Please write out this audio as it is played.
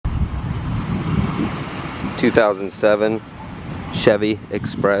2007 Chevy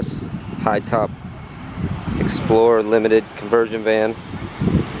Express high top Explorer limited conversion van.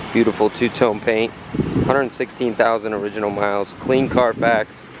 Beautiful two-tone paint, 116,000 original miles, clean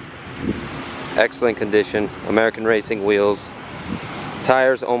Carfax, excellent condition, American racing wheels,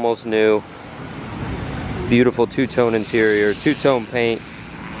 tires almost new, beautiful two-tone interior, two-tone paint,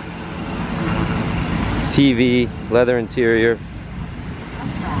 TV, leather interior,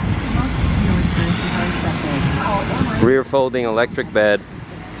 rear folding electric bed,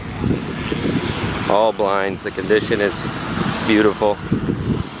 all blinds. The condition is beautiful.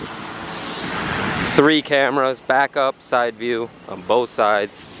 3 cameras, backup, side view on both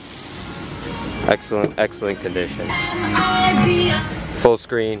sides. Excellent, excellent condition. Full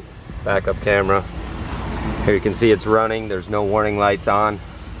screen, backup camera. Here you can see it's running. There's no warning lights on.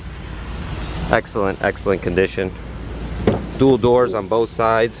 Excellent, excellent condition. Dual doors on both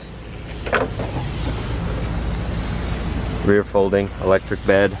sides. Rear folding, electric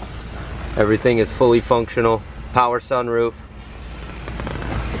bed. Everything is fully functional. Power sunroof.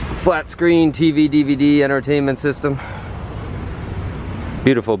 Flat screen, TV, DVD, entertainment system.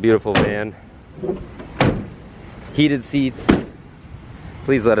 Beautiful, beautiful van. Heated seats.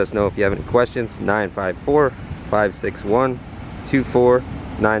 Please let us know if you have any questions.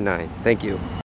 954-561-2499. Thank you.